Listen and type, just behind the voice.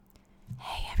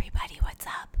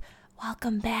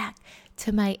welcome back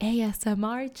to my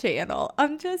ASMR channel.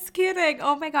 I'm just kidding.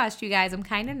 Oh my gosh, you guys, I'm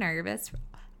kind of nervous.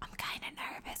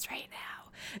 Right now.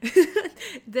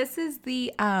 This is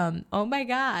the, oh my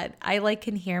God, I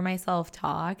can hear myself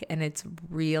talk and it's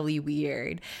really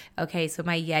weird. Okay, so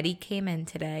my Yeti came in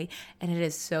today and it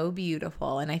is so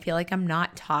beautiful. And I feel like I'm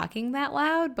not talking that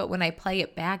loud, but when I play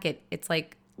it back, it's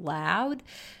like loud.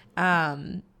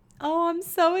 Oh, I'm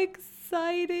so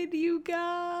excited, you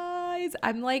guys.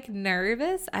 I'm like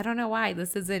nervous. I don't know why.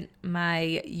 This isn't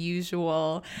my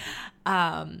usual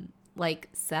like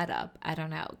setup. I don't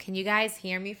know. Can you guys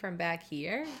hear me from back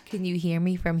here? Can you hear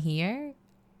me from here?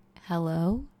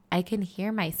 Hello? I can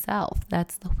hear myself.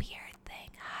 That's the weird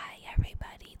thing. Hi,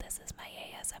 everybody. This is my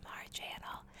ASMR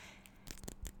channel.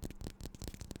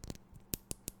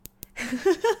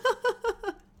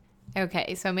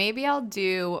 Okay, so maybe I'll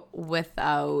do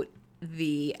without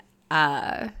the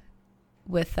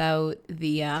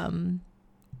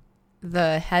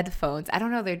headphones. I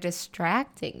don't know, they're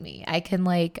distracting me. I can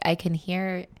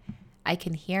hear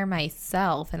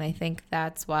myself, and I think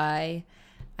that's why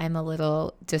I'm a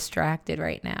little distracted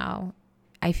right now.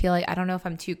 I feel like I don't know if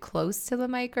I'm too close to the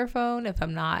microphone, if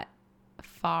I'm not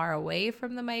far away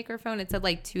from the microphone. It said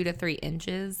like 2 to 3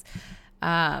 inches.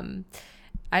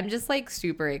 I'm just like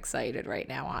super excited right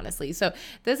now, honestly. So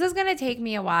this is going to take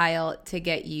me a while to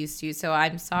get used to. So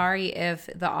I'm sorry if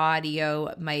the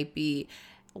audio might be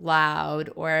loud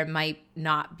or it might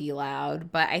not be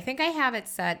loud, but I think I have it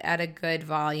set at a good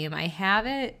volume. I have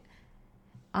it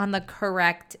on the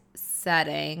correct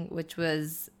setting, which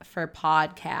was for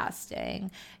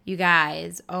podcasting. You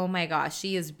guys, oh my gosh,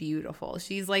 she is beautiful.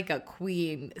 She's like a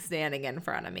queen standing in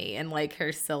front of me in like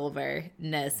her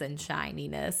silverness and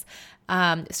shininess.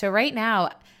 So right now,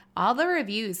 all the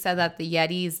reviews said that the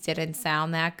Yetis didn't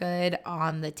sound that good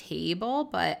on the table,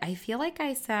 but I feel like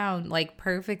I sound like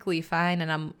perfectly fine,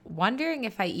 and I'm wondering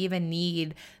if I even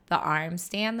need the arm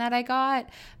stand that I got,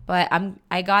 but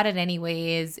I got it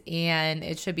anyways, and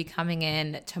it should be coming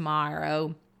in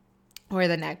tomorrow or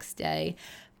the next day.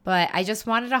 But I just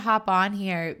wanted to hop on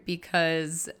here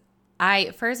because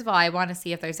first of all, I want to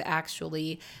see if there's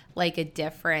actually like a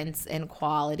difference in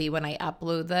quality when I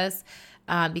upload this.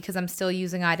 Because I'm still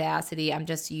using Audacity. I'm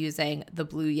just using the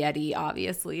Blue Yeti,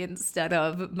 obviously, instead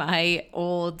of my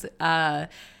old school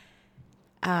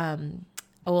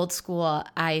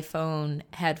iPhone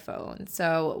headphones.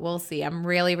 So we'll see. I'm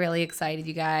really, really excited,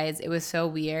 you guys. It was so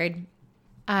weird.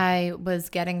 I was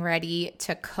getting ready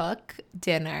to cook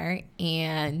dinner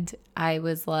and I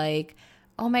was like,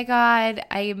 oh my God,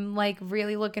 I'm like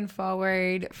really looking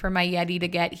forward for my Yeti to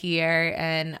get here.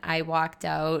 And I walked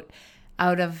out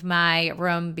of my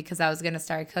room because I was going to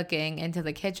start cooking into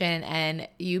the kitchen, and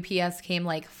UPS came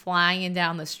like flying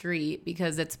down the street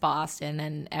because it's Boston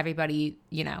and everybody,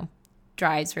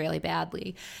 drives really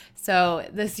badly. So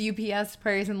this UPS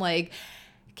person like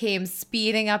came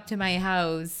speeding up to my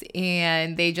house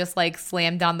and they just like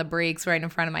slammed on the brakes right in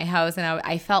front of my house. And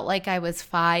I felt like I was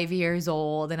 5 years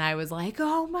old and I was like,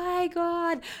 oh my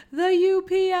God,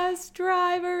 the UPS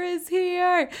driver is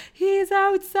here. He's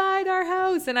outside our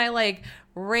house. And I like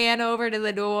ran over to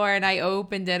the door and I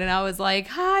opened it and I was like,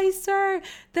 hi, sir.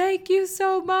 Thank you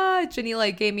so much. And he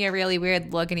like gave me a really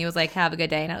weird look and he was like, have a good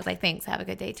day. And I was like, thanks. Have a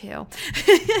good day too.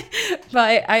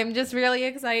 But I'm just really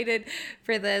excited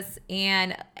for this.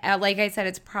 And like I said,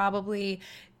 it's probably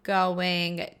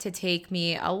going to take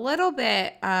me a little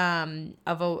bit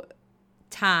of a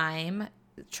time,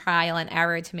 trial and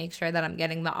error to make sure that I'm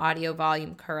getting the audio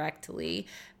volume correctly.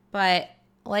 But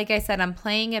like I said, I'm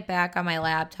playing it back on my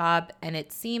laptop and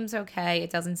it seems okay.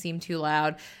 It doesn't seem too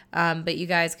loud, but you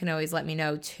guys can always let me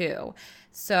know too.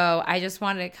 So I just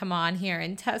wanted to come on here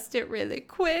and test it really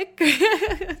quick.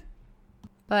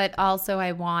 But also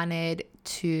I wanted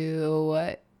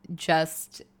to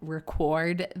just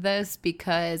record this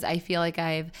because I feel like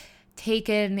I've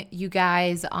taken you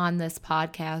guys on this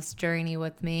podcast journey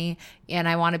with me, and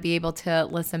I want to be able to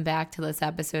listen back to this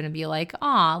episode and be like,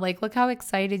 aw, like look how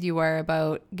excited you were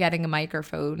about getting a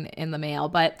microphone in the mail.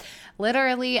 But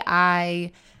literally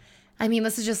I mean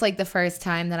this is just like the first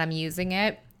time that I'm using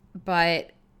it, but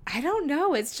I don't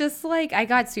know, it's just like I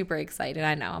got super excited.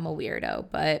 I know I'm a weirdo,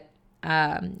 but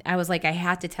I was like, I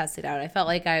had to test it out. I felt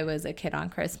like I was a kid on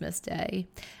Christmas Day.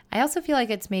 I also feel like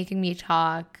it's making me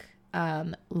talk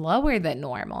lower than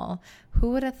normal. Who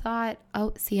would have thought?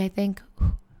 Oh, see, I think,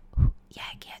 yeah,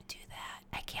 I can't do that.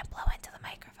 I can't blow into the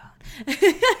microphone.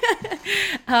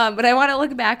 But I want to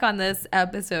look back on this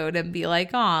episode and be like,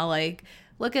 oh, like,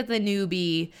 look at the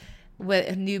newbie with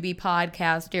a newbie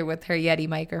podcaster with her Yeti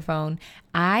microphone.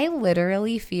 I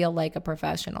literally feel like a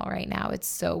professional right now. It's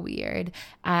so weird.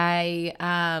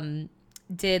 I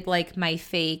did like my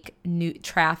fake new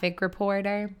traffic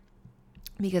reporter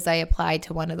because I applied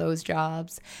to one of those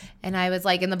jobs. And I was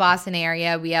like, in the Boston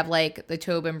area, we have like the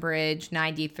Tobin Bridge,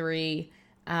 93,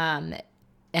 and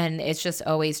it's just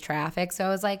always traffic. So I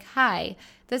was like, hi,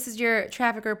 this is your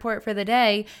traffic report for the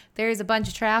day. There's a bunch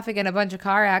of traffic and a bunch of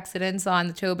car accidents on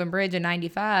the Tobin Bridge in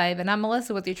 95, and I'm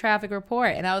Melissa with your traffic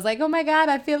report. And I was like, oh my God,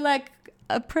 I feel like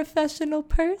a professional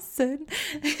person.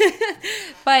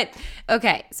 But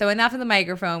okay, so enough of the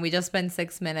microphone. We just spent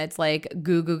 6 minutes like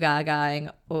goo goo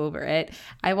gagaing over it.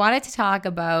 I wanted to talk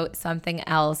about something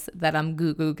else that I'm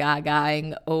goo goo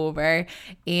gagaing over,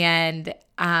 and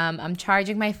I'm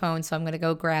charging my phone, so I'm gonna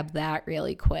go grab that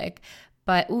really quick.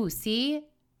 But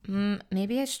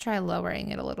maybe I should try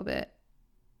lowering it a little bit.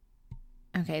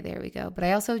 Okay, there we go. But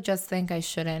I also just think I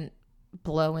shouldn't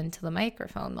blow into the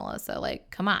microphone, Melissa. Like,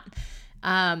 come on.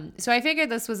 So I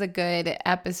figured this was a good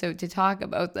episode to talk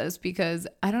about this because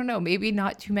I don't know, maybe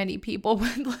not too many people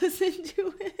would listen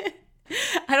to it.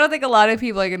 I don't think a lot of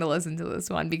people are going to listen to this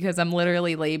one because I'm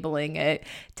literally labeling it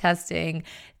testing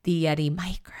the Yeti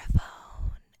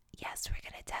microphone. Yes, we're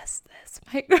going to test this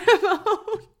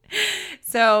microphone.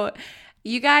 So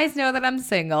you guys know that I'm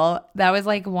single. That was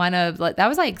like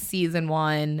season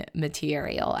 1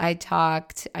 material.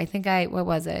 What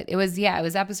was it? It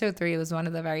was episode 3. It was one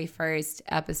of the very first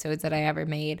episodes that I ever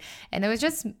made. And it was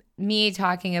just me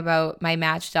talking about my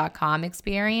Match.com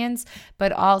experience,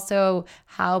 but also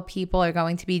how people are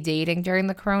going to be dating during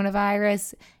the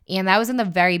coronavirus. And that was in the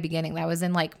very beginning. That was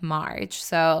in like March.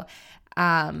 So,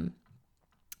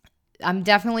 I'm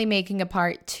definitely making a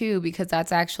part 2 because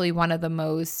that's actually one of the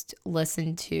most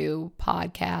listened to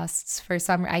podcasts.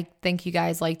 I think you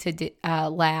guys like to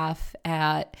laugh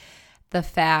at the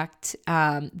fact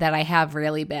that I have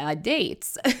really bad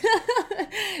dates.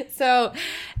 So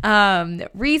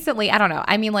recently, I don't know.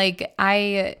 I mean, like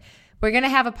we're going to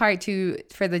have a part 2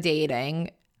 for the dating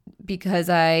because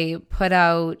I put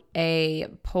out a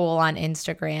poll on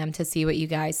Instagram to see what you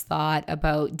guys thought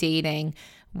about dating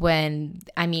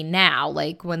now,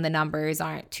 like when the numbers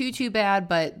aren't too bad,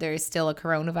 but there's still a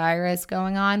coronavirus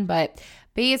going on. But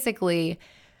basically,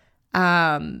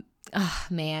 man,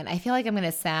 I feel like I'm going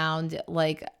to sound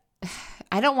like,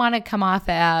 I don't want to come off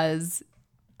as,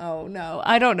 oh no,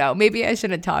 I don't know. Maybe I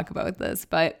shouldn't talk about this,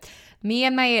 but me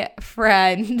and my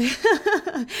friend,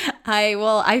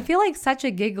 I feel like such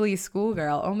a giggly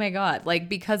schoolgirl. Oh my God. Like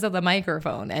because of the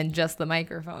microphone and just the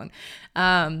microphone.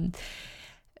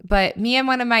 But me and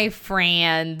one of my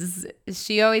friends,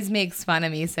 she always makes fun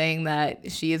of me saying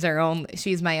that she's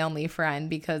my only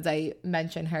friend because I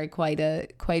mention her quite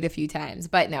a few times.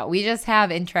 But no, we just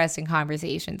have interesting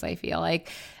conversations, I feel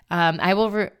like. She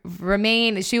will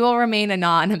remain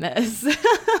anonymous.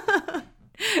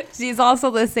 She's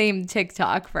also the same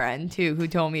TikTok friend too, who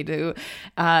told me to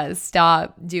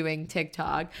stop doing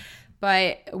TikTok.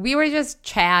 But we were just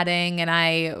chatting and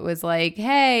I was like,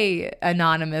 hey,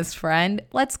 anonymous friend,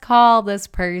 let's call this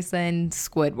person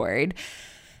Squidward.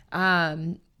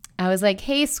 I was like,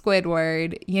 hey,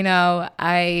 Squidward,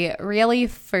 I really,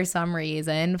 for some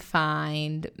reason,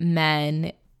 find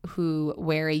men who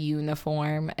wear a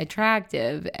uniform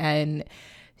attractive. And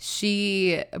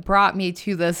she brought me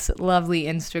to this lovely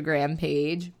Instagram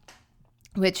page,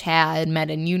 which had men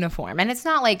in uniform. And it's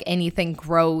not like anything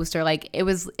gross or like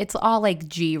it's all like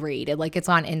G-rated. Like it's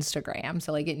on Instagram.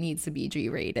 So like it needs to be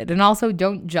G-rated. And also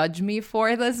don't judge me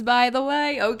for this, by the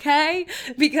way, okay?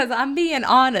 Because I'm being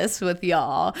honest with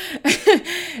y'all.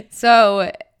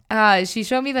 So she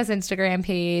showed me this Instagram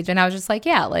page and I was just like,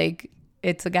 yeah, like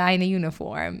it's a guy in a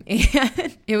uniform.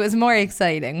 And it was more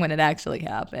exciting when it actually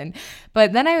happened.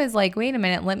 But then I was like, wait a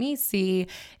minute, let me see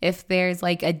if there's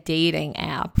like a dating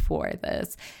app for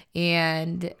this.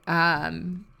 And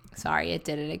sorry, it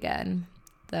did it again.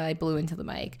 I blew into the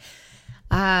mic.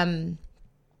 So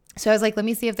I was like, let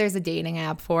me see if there's a dating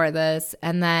app for this.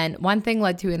 And then one thing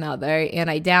led to another, and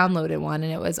I downloaded one,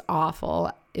 and it was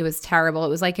awful. It was terrible. It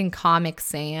was like in Comic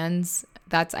Sans.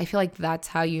 I feel like that's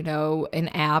how you know an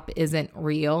app isn't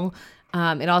real.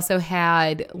 It also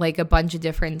had like a bunch of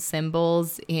different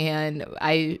symbols, and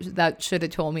that should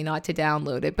have told me not to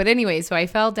download it. But anyway, so I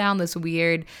fell down this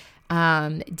weird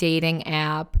dating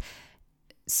app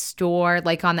store,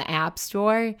 like on the App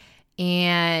Store,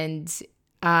 and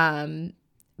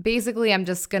basically, I'm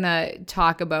just going to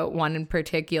talk about one in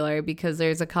particular because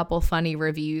there's a couple funny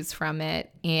reviews from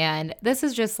it. And this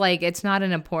is just like, it's not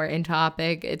an important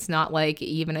topic. It's not like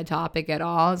even a topic at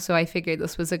all. So I figured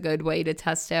this was a good way to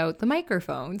test out the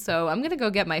microphone. So I'm going to go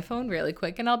get my phone really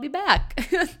quick and I'll be back.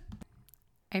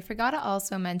 I forgot to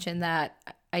also mention that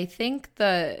I think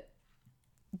the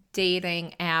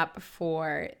dating app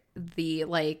for the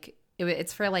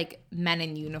it's for like men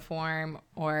in uniform,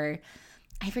 or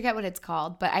I forget what it's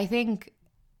called, but I think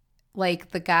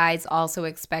like the guys also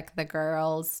expect the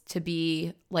girls to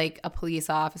be like a police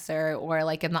officer or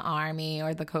like in the army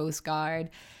or the Coast Guard.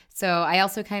 So I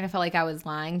also kind of felt like I was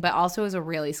lying, but also it was a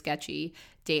really sketchy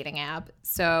dating app.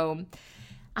 So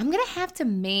I'm going to have to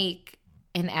make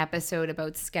an episode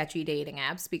about sketchy dating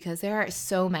apps because there are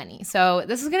so many. So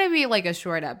this is going to be like a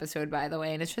short episode, by the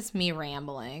way, and it's just me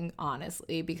rambling,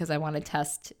 honestly, because I want to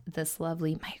test this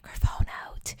lovely microphone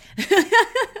out.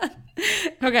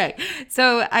 Okay,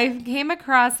 so I came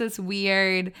across this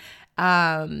weird,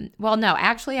 I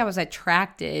was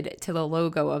attracted to the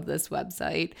logo of this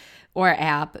website or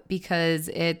app because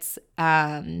it's,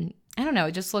 I don't know,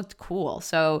 it just looked cool.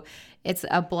 So it's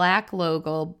a black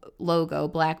logo,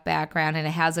 black background, and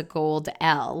it has a gold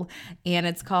L, and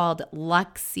it's called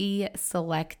Luxy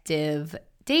Selective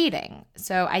Dating.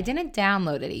 So I didn't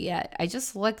download it yet. I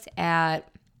just looked at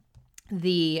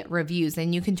the reviews,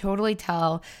 and you can totally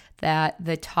tell that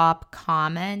the top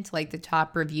comment, like the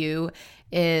top review,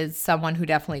 is someone who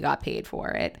definitely got paid for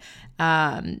it.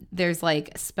 There's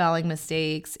like spelling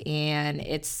mistakes, and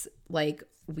it's like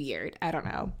weird. I don't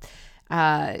know.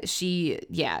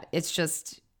 It's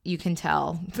just, you can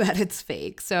tell that it's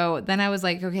fake. So then I was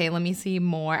like, okay, let me see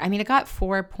more. I mean, it got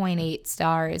 4.8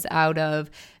 stars out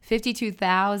of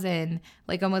 52,000,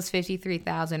 like almost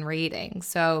 53,000 ratings.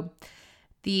 So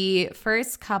the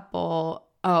first couple,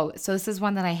 so this is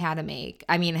one that I had to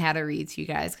read to you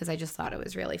guys because I just thought it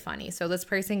was really funny. So this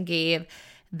person gave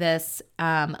this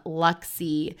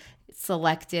Luxy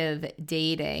Selective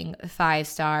Dating 5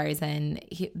 stars, and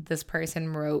this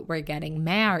person wrote, "We're getting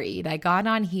married. I got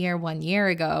on here 1 year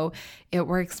ago. It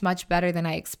works much better than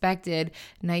I expected.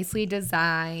 Nicely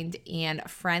designed and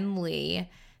friendly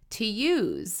to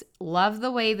use. Love the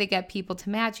way they get people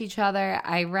to match each other.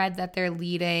 I read that they're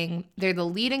the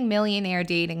leading millionaire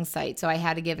dating site, so I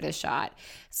had to give it a shot."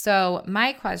 So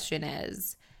my question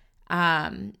is,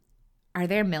 are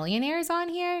there millionaires on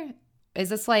here? Is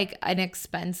this like an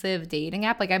expensive dating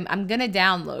app? Like I'm going to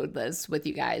download this with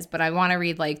you guys, but I want to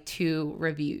read like 2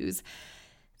 reviews.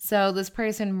 So this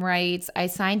person writes, "I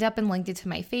signed up and linked it to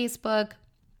my Facebook.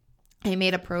 I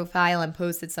made a profile and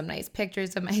posted some nice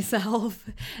pictures of myself.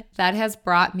 That has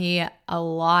brought me a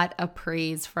lot of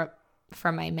praise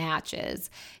from my matches.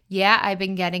 Yeah, I've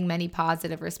been getting many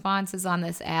positive responses on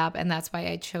this app, and that's why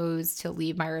I chose to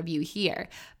leave my review here.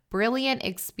 Brilliant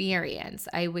experience.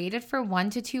 I waited for 1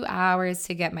 to 2 hours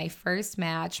to get my first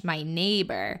match, my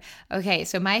neighbor." Okay,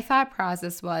 so my thought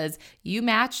process was, you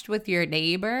matched with your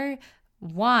neighbor?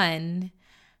 1,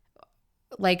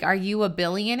 like, are you a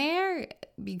billionaire?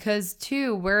 Because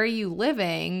 2, where are you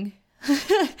living?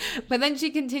 But then she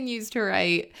continues to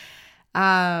write,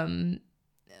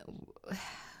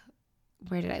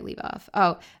 where did I leave off?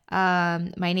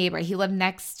 My neighbor, he lived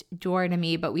next door to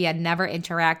me, but we had never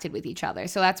interacted with each other.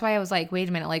 So that's why I was like, wait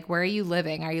a minute, like, where are you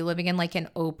living? Are you living in like an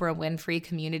Oprah Winfrey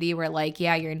community where like,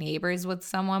 yeah, your neighbor's with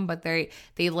someone, but they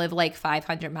live like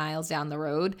 500 miles down the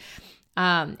road?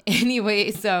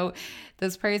 Anyway, so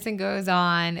this person goes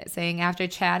on saying, "After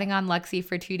chatting on Luxy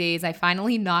for 2 days, I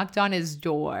finally knocked on his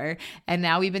door, and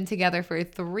now we've been together for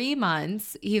 3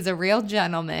 months. He's a real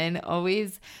gentleman,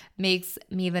 always makes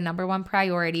me the number 1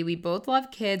 priority. We both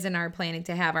love kids and are planning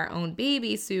to have our own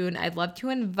baby soon. I'd love to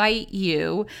invite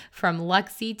you from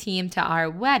Luxy team to our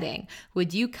wedding.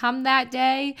 Would you come that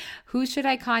day? Who should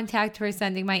I contact for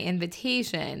sending my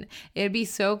invitation? It'd be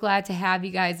so glad to have you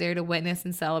guys there to witness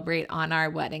and celebrate on our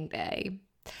wedding day."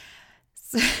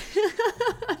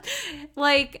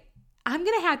 Like, I'm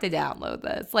gonna have to download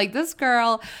this. Like, this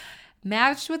girl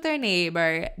matched with her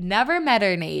neighbor, never met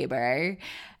her neighbor,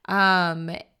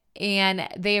 and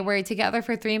they were together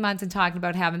for 3 months and talking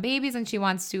about having babies, and she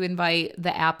wants to invite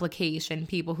the application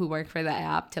people who work for the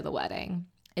app to the wedding.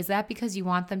 Is that because you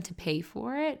want them to pay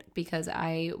for it? Because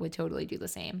I would totally do the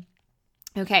same.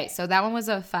 Okay, so that one was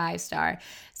a 5-star.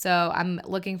 So I'm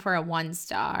looking for a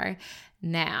 1-star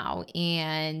now.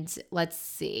 And let's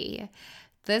see.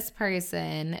 This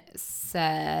person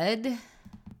said,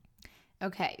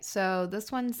 okay, so this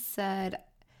one said,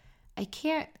 I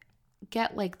can't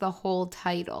get like the whole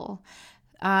title.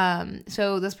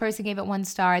 So this person gave it 1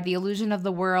 star. The Illusion of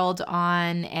the World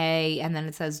on and then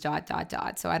it says ... So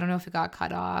I don't know if it got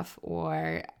cut off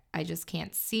or I just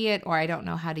can't see it or I don't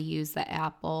know how to use the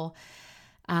Apple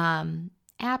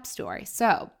App Store.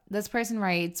 So this person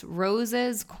writes,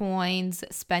 roses, coins,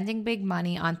 spending big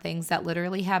money on things that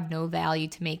literally have no value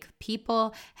to make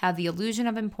people have the illusion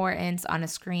of importance on a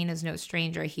screen is no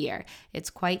stranger here.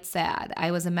 It's quite sad. I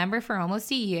was a member for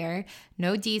almost a year,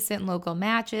 no decent local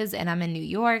matches, and I'm in New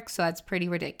York, so that's pretty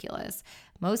ridiculous.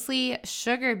 Mostly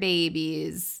sugar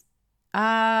babies.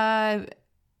 What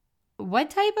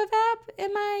type of app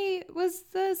was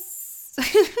this?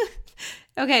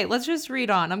 Okay, let's just read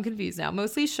on. I'm confused now.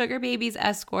 Mostly sugar babies,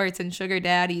 escorts, and sugar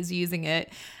daddies using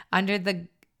it under the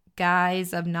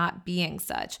guise of not being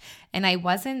such. And I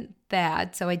wasn't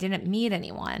that, so I didn't meet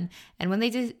anyone. And when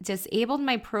they disabled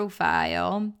my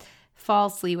profile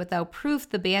falsely without proof,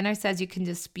 the banner says you can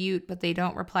dispute, but they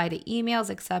don't reply to emails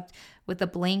except with a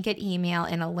blanket email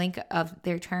and a link of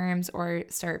their terms or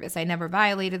service. I never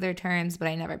violated their terms, but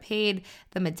I never paid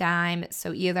them a dime,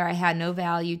 so either I had no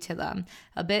value to them.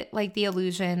 A bit like the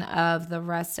illusion of the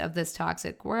rest of this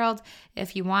toxic world.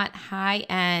 If you want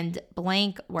high-end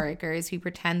blank workers who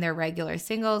pretend they're regular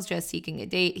singles just seeking a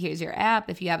date, here's your app.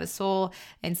 If you have a soul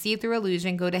and see through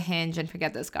illusion, go to Hinge and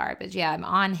forget this garbage. Yeah, I'm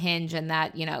on Hinge and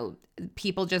that,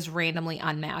 people just randomly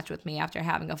unmatch with me after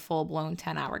having a full-blown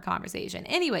 10-hour conversation.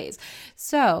 Anyways,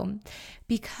 so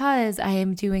because I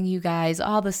am doing you guys,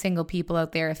 all the single people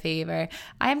out there, a favor,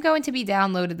 I am going to be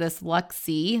downloaded this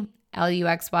Luxy,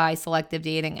 Luxy selective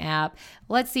dating app.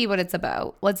 Let's see what it's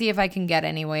about. Let's see if I can get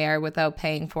anywhere without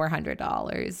paying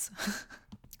 $400.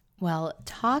 Well,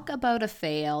 talk about a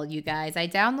fail, you guys. I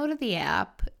downloaded the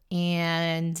app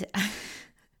and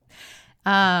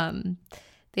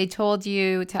they told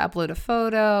you to upload a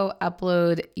photo,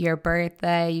 upload your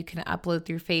birthday. You can upload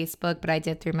through Facebook, but I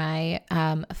did through my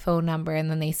phone number, and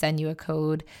then they send you a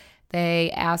code. They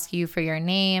ask you for your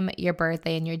name, your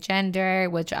birthday, and your gender,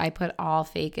 which I put all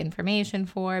fake information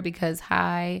for because,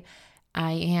 I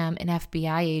am an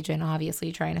FBI agent,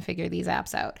 obviously trying to figure these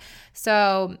apps out.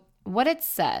 So what it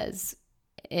says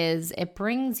is it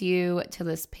brings you to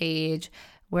this page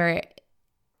where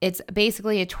it's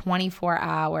basically a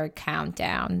 24-hour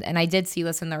countdown. And I did see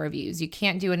this in the reviews. You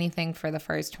can't do anything for the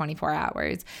first 24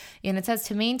 hours. And it says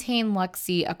to maintain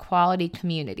Luxy, a quality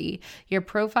community, your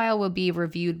profile will be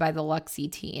reviewed by the Luxy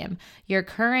team. Your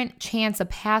current chance of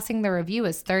passing the review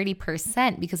is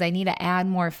 30% because I need to add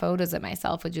more photos of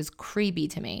myself, which is creepy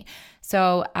to me.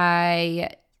 So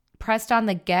I pressed on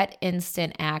the get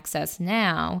instant access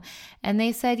now, and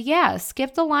they said, yeah,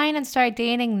 skip the line and start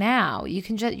dating now. You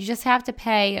just have to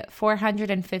pay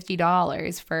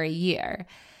 $450 for a year,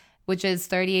 which is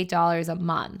 $38 a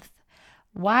month.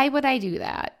 Why would I do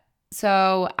that?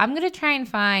 So I'm going to try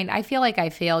and I feel like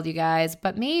I failed, you guys,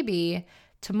 but maybe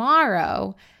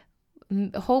tomorrow,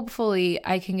 hopefully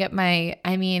I can get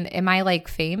am I like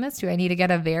famous? Do I need to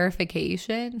get a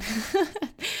verification?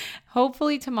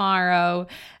 Hopefully tomorrow.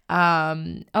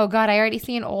 Oh God, I already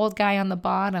see an old guy on the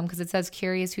bottom because it says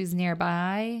curious who's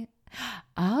nearby.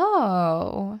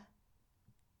 Oh,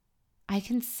 I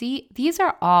can see these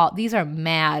are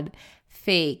mad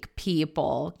fake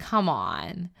people. Come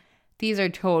on. These are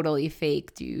totally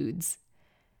fake dudes.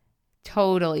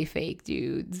 Totally fake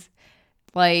dudes.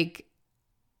 Like,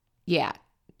 yeah.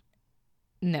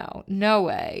 No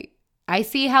way. I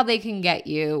see how they can get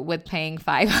you with paying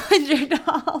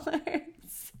 $500.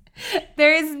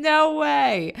 There is no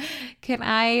way. Can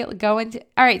I go into...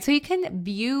 All right, so you can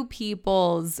view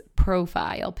people's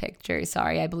profile pictures.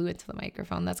 Sorry, I blew into the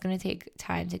microphone. That's going to take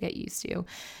time to get used to.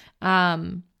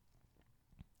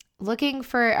 Looking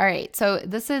for... All right, so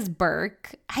this is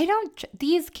Burke.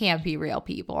 These can't be real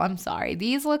people. I'm sorry.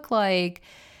 These look like...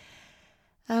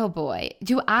 Oh boy.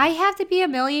 Do I have to be a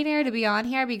millionaire to be on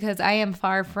here? Because I am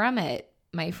far from it,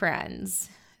 my friends.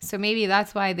 So maybe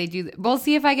that's why they do. We'll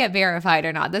see if I get verified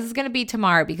or not. This is going to be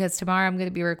tomorrow because tomorrow I'm going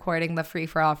to be recording the Free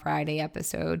for All Friday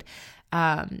episode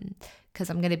because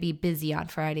I'm going to be busy on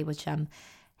Friday, which I'm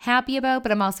happy about,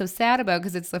 but I'm also sad about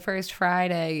because it's the first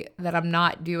Friday that I'm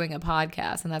not doing a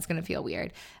podcast, and that's going to feel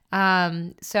weird. So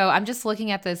I'm just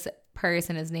looking at this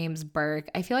person. His name's Burke.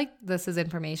 I feel like this is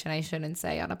information I shouldn't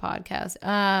say on a podcast.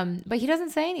 But he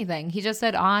doesn't say anything. He just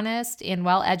said honest and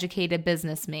well-educated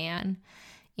businessman.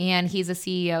 And he's a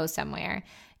CEO somewhere,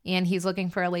 and he's looking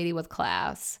for a lady with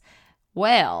class.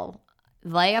 Well,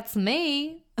 that's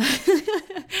me.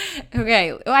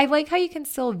 Okay, I like how you can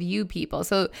still view people.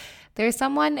 So there's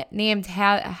someone named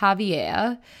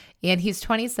Javier, and he's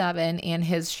 27, and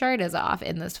his shirt is off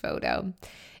in this photo.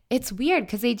 It's weird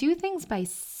because they do things by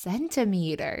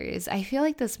centimeters. I feel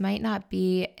like this might not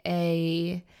be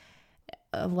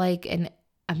like an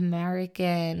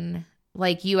American,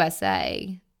 like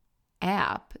USA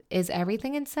app. Is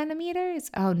everything in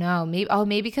centimeters? Oh no,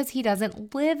 maybe because he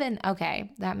doesn't live in.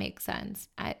 Okay, that makes sense.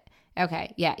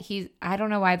 Okay, yeah, I don't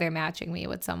know why they're matching me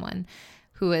with someone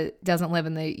who doesn't live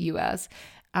in the US.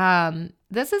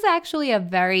 This is actually a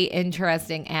very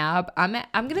interesting app. I'm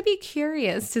gonna be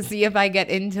curious to see if I get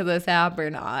into this app or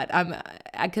not.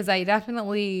 Because I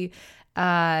definitely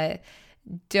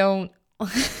don't.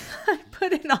 I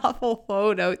put an awful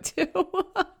photo too.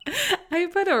 I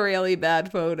put a really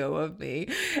bad photo of me,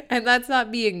 and that's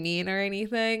not being mean or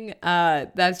anything.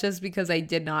 That's just because I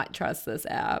did not trust this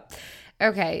app.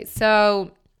 Okay,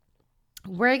 so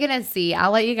we're going to see.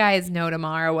 I'll let you guys know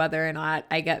tomorrow whether or not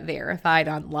I get verified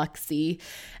on Luxy.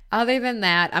 Other than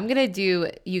that, I'm going to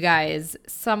do you guys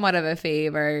somewhat of a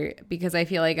favor because I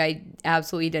feel like I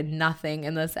absolutely did nothing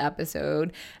in this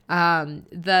episode.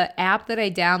 The app that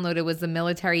I downloaded was the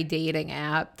military dating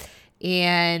app.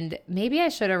 And maybe I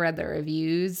should have read the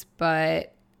reviews,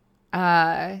 but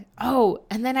and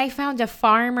then I found a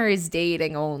farmer's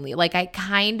dating only. Like I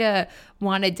kind of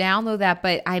want to download that,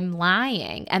 but I'm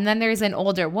lying. And then there's an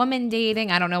older woman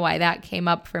dating. I don't know why that came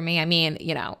up for me. I mean,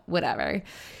 whatever.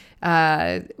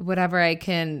 Whatever I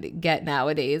can get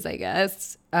nowadays, I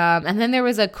guess. And then there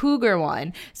was a cougar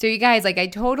one. So you guys, like I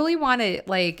totally want to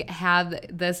like have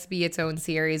this be its own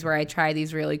series where I try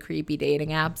these really creepy dating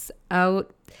apps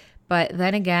out. But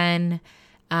then again,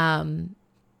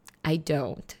 I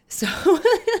don't. So,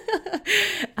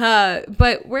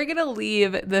 but we're going to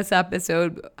leave this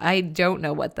episode. I don't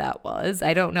know what that was.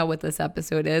 I don't know what this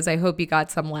episode is. I hope you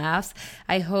got some laughs.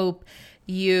 I hope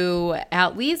you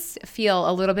at least feel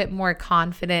a little bit more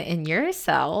confident in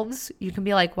yourselves. You can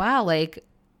be like, wow, like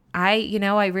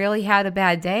I really had a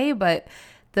bad day, but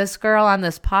this girl on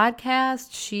this podcast,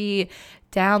 she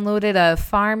downloaded a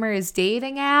farmer's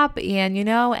dating app and,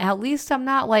 at least I'm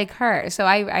not like her. So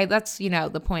I that's,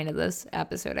 the point of this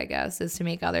episode, I guess, is to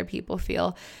make other people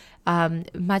feel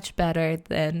much better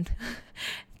than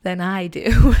I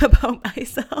do about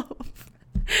myself.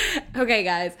 Okay,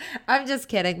 guys, I'm just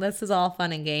kidding. This is all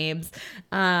fun and games.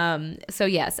 So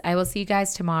yes, I will see you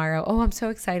guys tomorrow. Oh, I'm so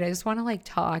excited. I just want to like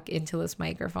talk into this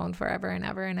microphone forever and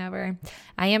ever and ever.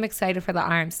 I am excited for the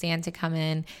arm stand to come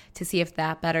in to see if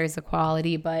that betters the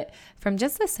quality. But from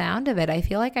just the sound of it, I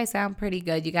feel like I sound pretty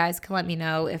good. You guys can let me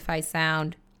know if I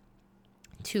sound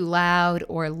too loud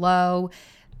or low.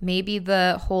 Maybe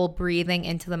the whole breathing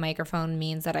into the microphone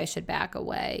means that I should back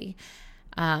away.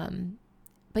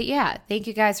 But yeah, thank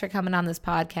you guys for coming on this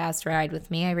podcast ride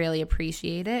with me. I really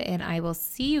appreciate it. And I will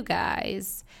see you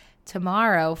guys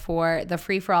tomorrow for the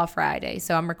Free For All Friday.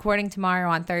 So I'm recording tomorrow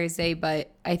on Thursday,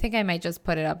 but I think I might just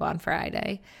put it up on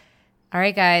Friday. All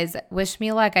right, guys, wish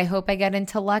me luck. I hope I get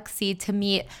into Luxy to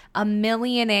meet a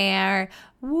millionaire.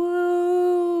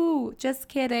 Woo! Just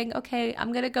kidding. Okay,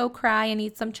 I'm going to go cry and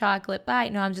eat some chocolate. Bye.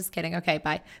 No, I'm just kidding. Okay,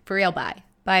 bye. For real, bye.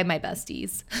 Bye, my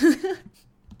besties.